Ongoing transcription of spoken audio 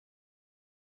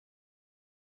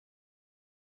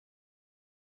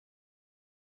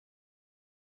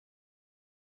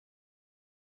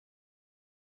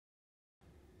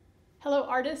Hello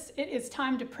artists, it is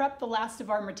time to prep the last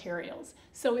of our materials.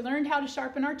 So we learned how to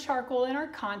sharpen our charcoal and our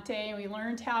Conte, and we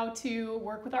learned how to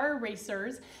work with our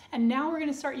erasers, and now we're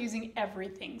going to start using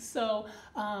everything. So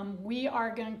we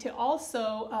are going to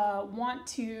also want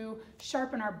to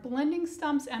sharpen our blending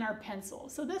stumps and our pencil.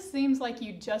 So this seems like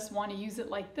you just want to use it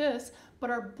like this,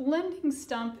 but our blending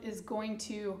stump is going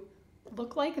to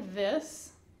look like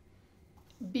this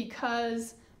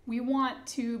because we want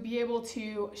to be able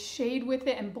to shade with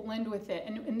it and blend with it.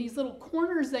 And these little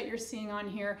corners that you're seeing on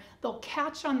here, they'll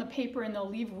catch on the paper and they'll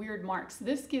leave weird marks.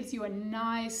 This gives you a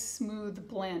nice smooth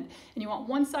blend. And you want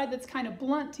one side that's kind of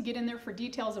blunt to get in there for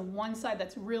details and one side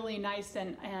that's really nice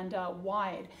and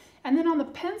wide. And then on the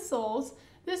pencils,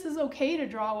 this is okay to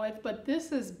draw with, but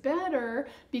this is better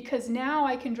because now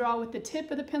I can draw with the tip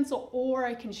of the pencil or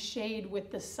I can shade with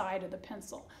the side of the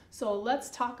pencil. So let's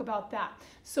talk about that.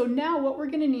 So now what we're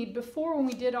going to need, before when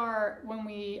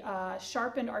we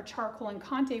sharpened our charcoal and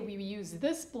Conte, we used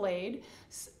this blade,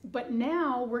 but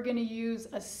now we're going to use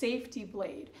a safety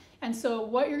blade. And so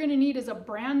what you're going to need is a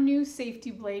brand new safety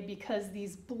blade because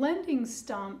these blending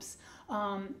stumps,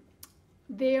 what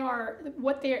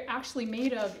they're actually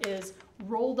made of is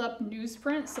rolled up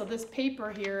newsprint. So this paper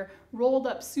here rolled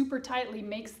up super tightly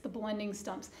makes the blending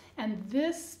stumps. And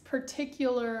this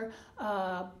particular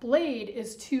blade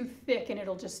is too thick and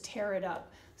it'll just tear it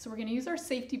up. So we're going to use our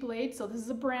safety blade. So this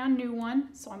is a brand new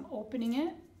one. So I'm opening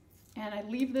it and I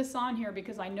leave this on here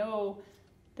because I know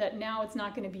that now it's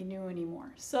not going to be new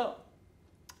anymore. So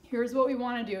here's what we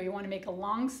want to do. We want to make a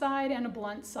long side and a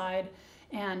blunt side.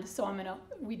 And so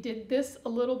we did this a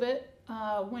little bit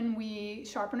when we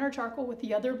sharpened our charcoal with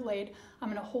the other blade. I'm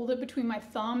going to hold it between my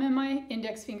thumb and my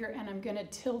index finger and I'm going to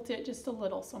tilt it just a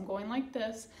little. So I'm going like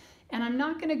this and I'm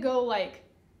not going to go like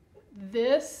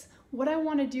this. What I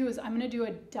want to do is I'm going to do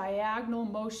a diagonal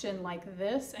motion like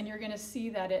this and you're going to see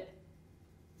that it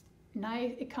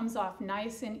comes off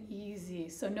nice and easy.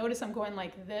 So notice I'm going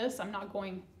like this. I'm not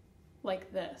going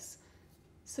like this.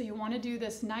 So you want to do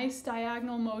this nice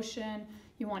diagonal motion.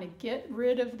 You want to get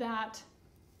rid of that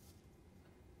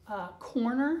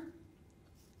corner.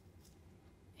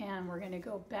 And we're going to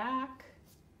go back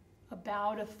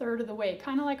about a third of the way,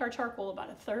 kind of like our charcoal, about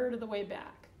a third of the way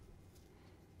back.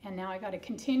 And now I got to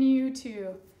continue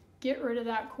to get rid of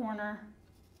that corner.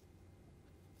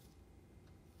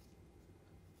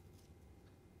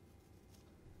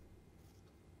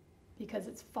 Because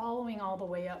it's following all the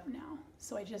way up now.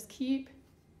 So I just keep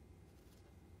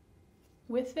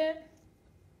with it.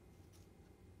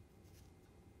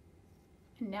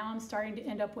 And now I'm starting to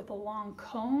end up with a long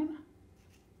cone.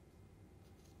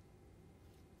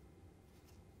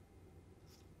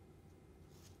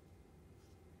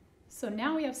 So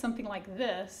now we have something like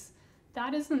this.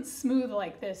 That isn't smooth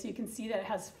like this. You can see that it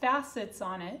has facets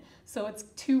on it, so it's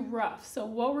too rough. So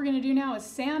what we're going to do now is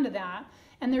sand that.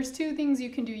 And there's two things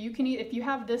you can do. You can if you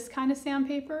have this kind of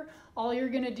sandpaper, all you're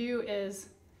going to do is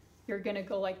you're going to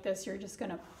go like this. You're just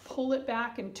going to pull it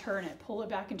back and turn it, pull it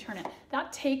back and turn it.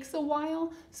 That takes a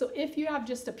while. So if you have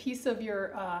just a piece of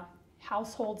your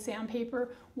household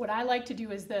sandpaper, what I like to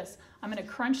do is this. I'm going to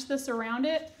crunch this around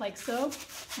it like so,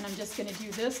 and I'm just going to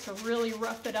do this to really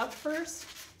rough it up first.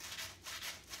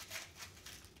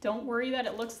 Don't worry that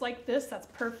it looks like this. That's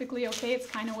perfectly okay. It's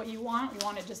kind of what you want. You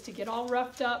want it just to get all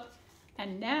roughed up.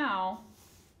 And now,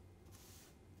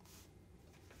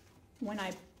 when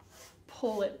I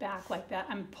pull it back like that,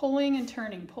 I'm pulling and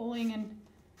turning, pulling and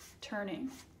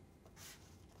turning.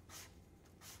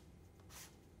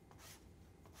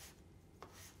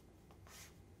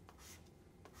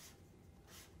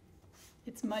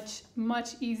 It's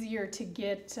much easier to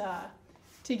get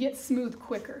smooth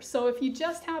quicker. So if you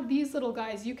just have these little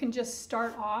guys, you can just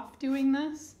start off doing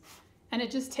this, and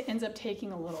it just ends up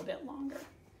taking a little bit longer.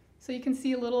 So you can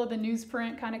see a little of the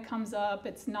newsprint kind of comes up.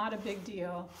 It's not a big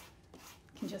deal.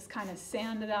 You can just kind of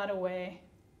sand that away.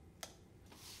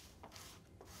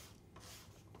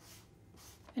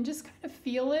 And just kind of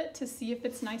feel it to see if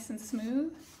it's nice and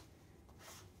smooth.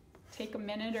 Take a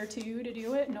minute or two to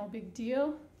do it, no big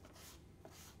deal.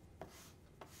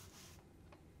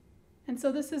 And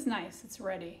so this is nice, it's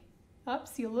ready. Up,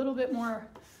 see a little bit more.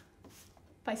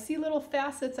 If I see little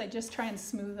facets, I just try and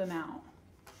smooth them out.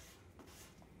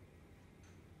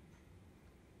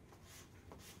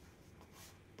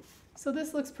 So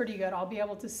this looks pretty good. I'll be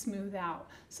able to smooth out.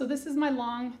 So this is my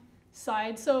long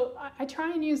side. So I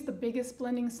try and use the biggest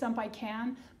blending stump I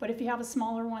can, but if you have a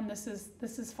smaller one, this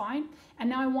is fine. And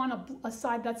now I want a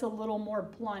side that's a little more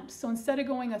blunt. So instead of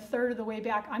going a third of the way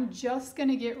back, I'm just going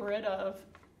to get rid of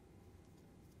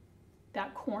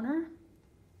that corner.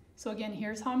 So again,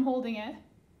 here's how I'm holding it.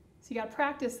 So you got to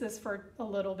practice this for a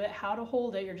little bit, how to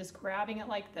hold it. You're just grabbing it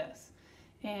like this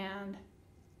and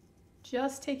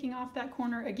just taking off that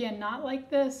corner. Again, not like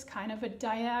this, kind of a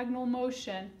diagonal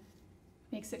motion.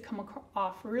 Makes it come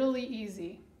off really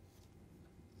easy.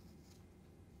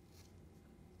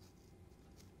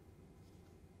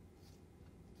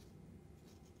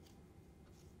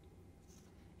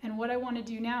 And what I want to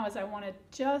do now is I want to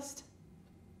just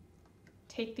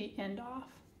take the end off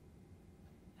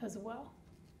as well.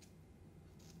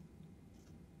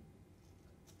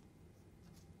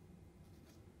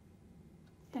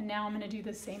 And now I'm going to do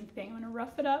the same thing. I'm going to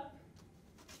rough it up.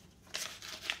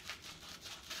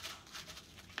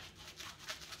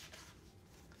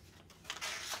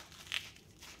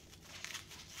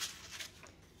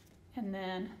 And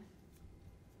then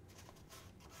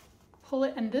pull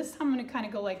it, and this time I'm going to kind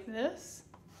of go like this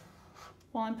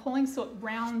while I'm pulling so it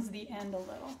rounds the end a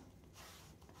little.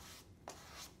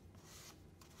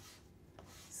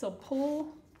 So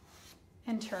pull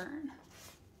and turn.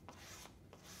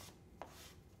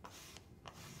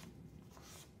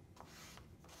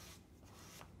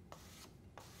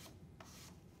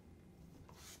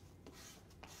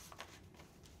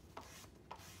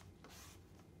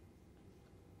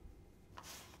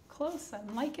 Close,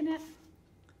 I'm liking it.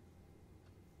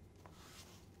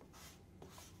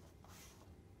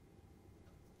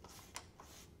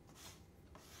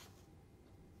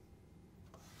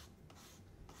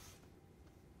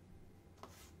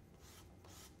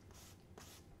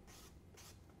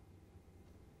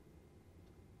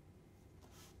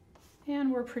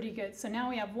 And we're pretty good. So now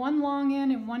we have one long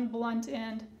end and one blunt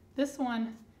end. This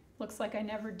one looks like I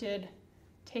never did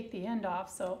take the end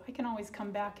off, so I can always come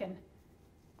back and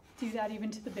do that even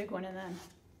to the big one and then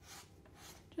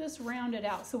just round it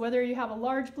out. So whether you have a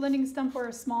large blending stump or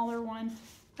a smaller one,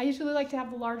 I usually like to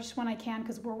have the largest one I can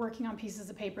because we're working on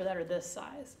pieces of paper that are this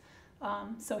size.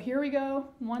 So here we go,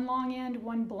 one long end,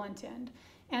 one blunt end.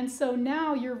 And so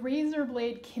now your razor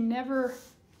blade can never,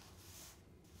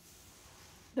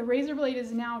 the razor blade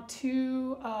is now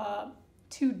too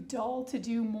dull to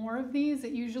do more of these.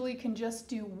 It usually can just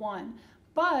do one,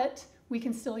 but we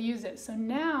can still use it. So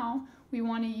now we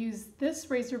want to use this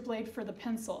razor blade for the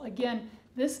pencil. Again,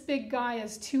 this big guy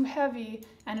is too heavy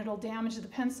and it'll damage the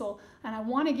pencil, and I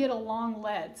want to get a long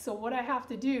lead. So what I have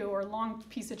to do, or a long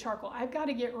piece of charcoal, I've got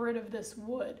to get rid of this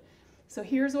wood. So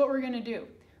here's what we're going to do.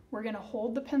 We're going to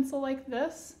hold the pencil like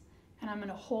this, and I'm going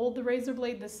to hold the razor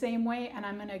blade the same way, and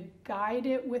I'm going to guide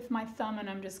it with my thumb, and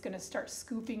I'm just going to start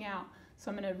scooping out.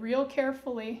 So I'm going to real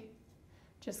carefully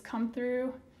just come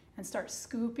through and start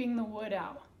scooping the wood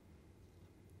out.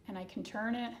 And I can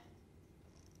turn it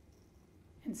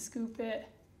and scoop it.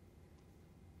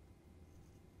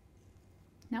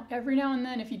 Now every now and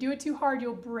then, if you do it too hard,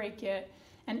 you'll break it.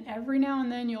 And every now and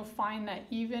then you'll find that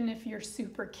even if you're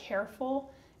super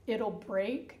careful, it'll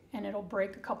break, and it'll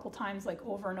break a couple times, like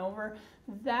over and over.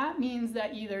 That means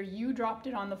that either you dropped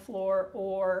it on the floor,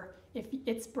 or if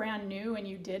it's brand new and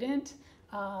you didn't,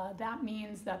 that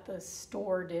means that the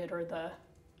store did, or the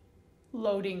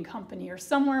loading company, or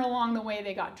somewhere along the way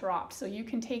they got dropped. So you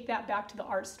can take that back to the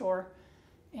art store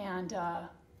and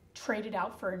trade it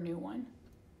out for a new one.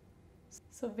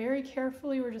 So very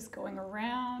carefully we're just going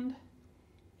around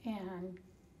and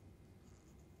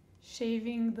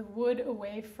shaving the wood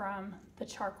away from the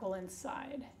charcoal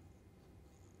inside.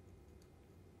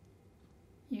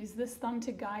 Use this thumb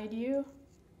to guide you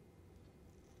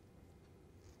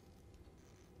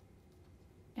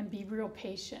and be real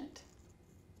patient.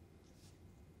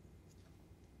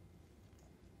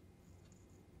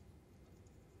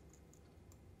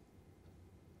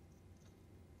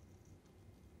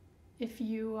 If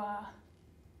you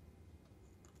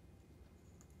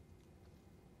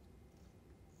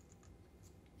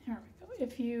there we go.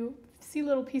 If you see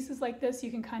little pieces like this, you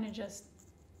can kind of just,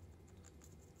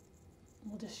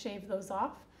 we'll just shave those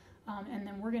off. And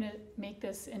then we're going to make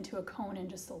this into a cone in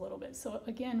just a little bit. So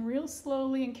again, real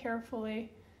slowly and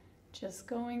carefully, just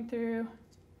going through,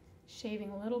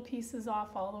 shaving little pieces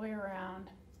off all the way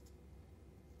around.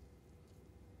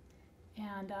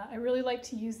 And I really like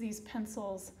to use these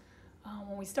pencils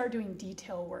when we start doing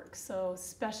detail work, so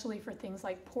especially for things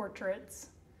like portraits,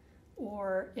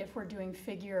 or if we're doing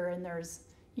figure and there's,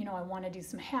 you know, I want to do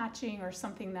some hatching or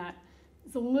something that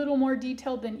is a little more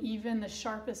detailed than even the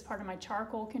sharpest part of my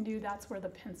charcoal can do, that's where the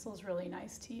pencil is really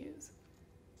nice to use.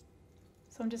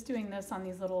 So I'm just doing this on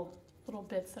these little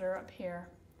bits that are up here.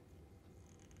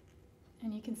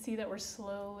 And you can see that we're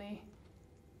slowly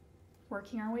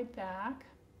working our way back.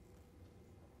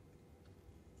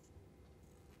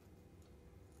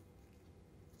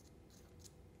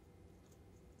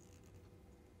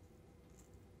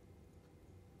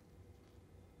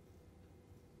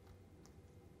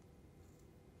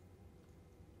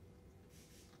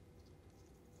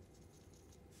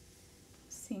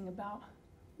 seeing about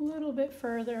a little bit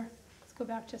further. Let's go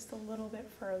back just a little bit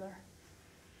further.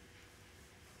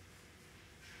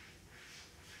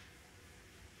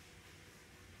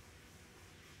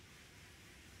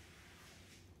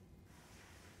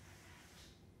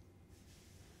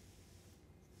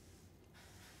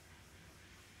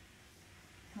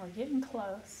 We're getting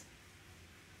close.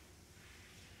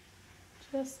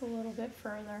 Just a little bit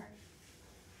further.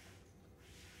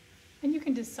 And you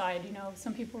can decide, you know,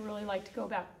 some people really like to go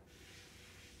back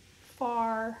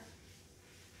far.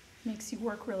 Makes you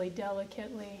work really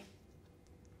delicately.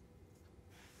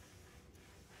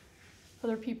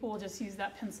 Other people will just use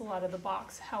that pencil out of the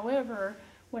box. However,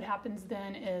 what happens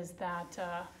then is that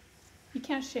you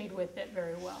can't shade with it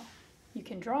very well. You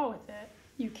can draw with it,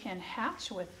 you can hatch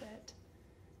with it,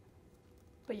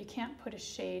 but you can't put a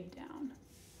shade down.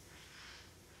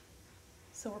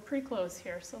 So we're pretty close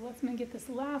here. So let's get this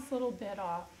last little bit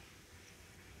off.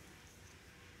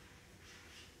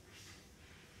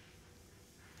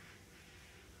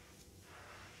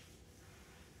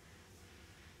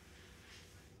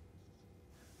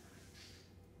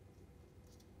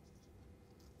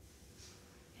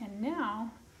 And now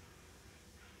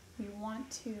we want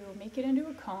to make it into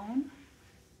a cone.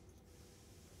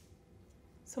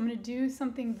 So I'm going to do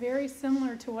something very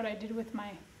similar to what I did with my,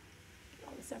 get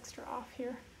all this extra off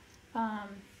here.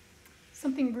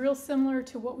 Something real similar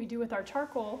to what we do with our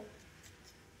charcoal,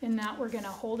 in that we're going to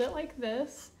hold it like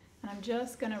this, and I'm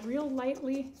just going to real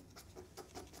lightly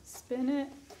spin it.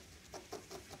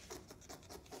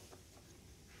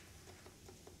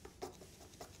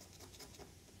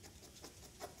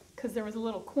 Because there was a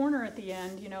little corner at the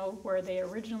end, you know, where the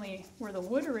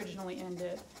wood originally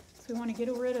ended. So we want to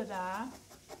get rid of that.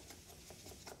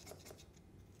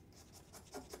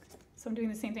 So I'm doing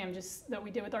the same thing that we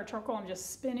did with our charcoal. I'm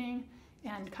just spinning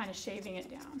and kind of shaving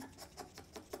it down.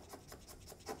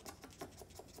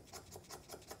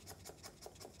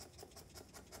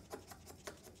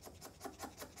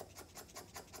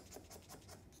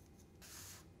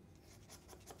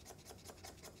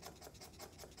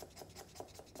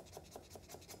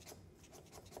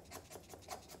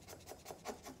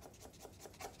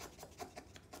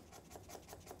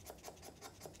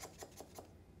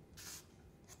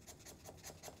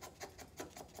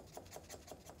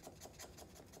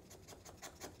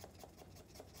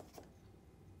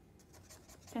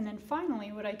 And then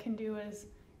finally, what I can do is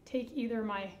take either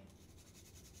one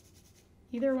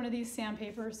of these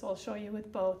sandpapers, so I'll show you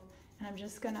with both, and I'm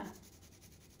just gonna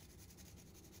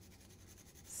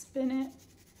spin it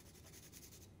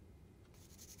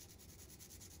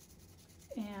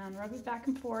and rub it back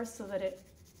and forth so that it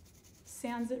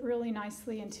sands it really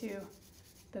nicely into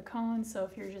the cone. So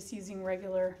if you're just using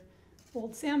regular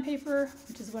old sandpaper,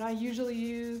 which is what I usually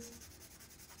use,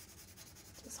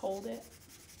 just hold it.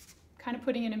 Kind of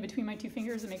putting it in between my two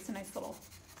fingers, it makes a nice little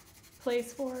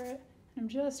place for it. I'm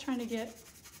just trying to get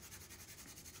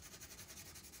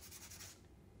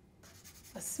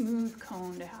a smooth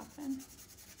cone to happen.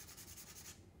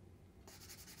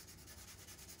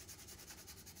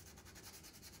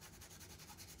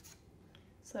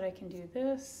 So that I can do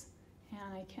this,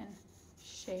 and I can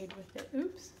shade with it,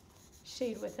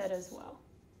 shade with it as well.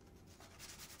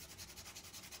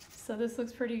 So this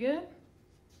looks pretty good.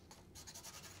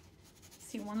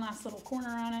 See one last little corner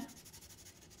on it.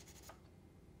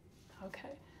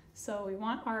 Okay, so we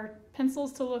want our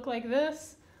pencils to look like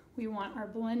this. We want our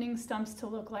blending stumps to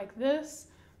look like this.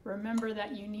 Remember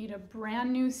that you need a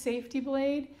brand new safety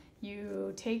blade.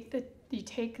 You take the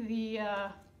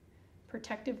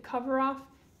protective cover off.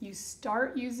 You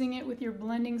start using it with your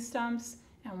blending stumps,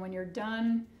 and when you're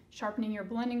done sharpening your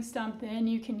blending stump, then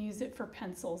you can use it for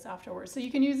pencils afterwards. So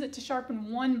you can use it to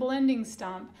sharpen one blending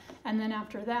stump, and then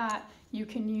after that, you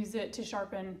can use it to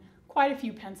sharpen quite a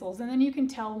few pencils, and then you can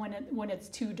tell when it's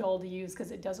too dull to use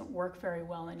because it doesn't work very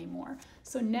well anymore.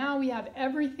 So now we have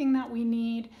everything that we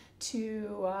need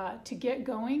to get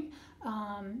going,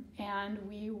 and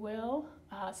we will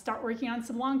start working on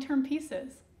some long-term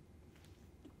pieces.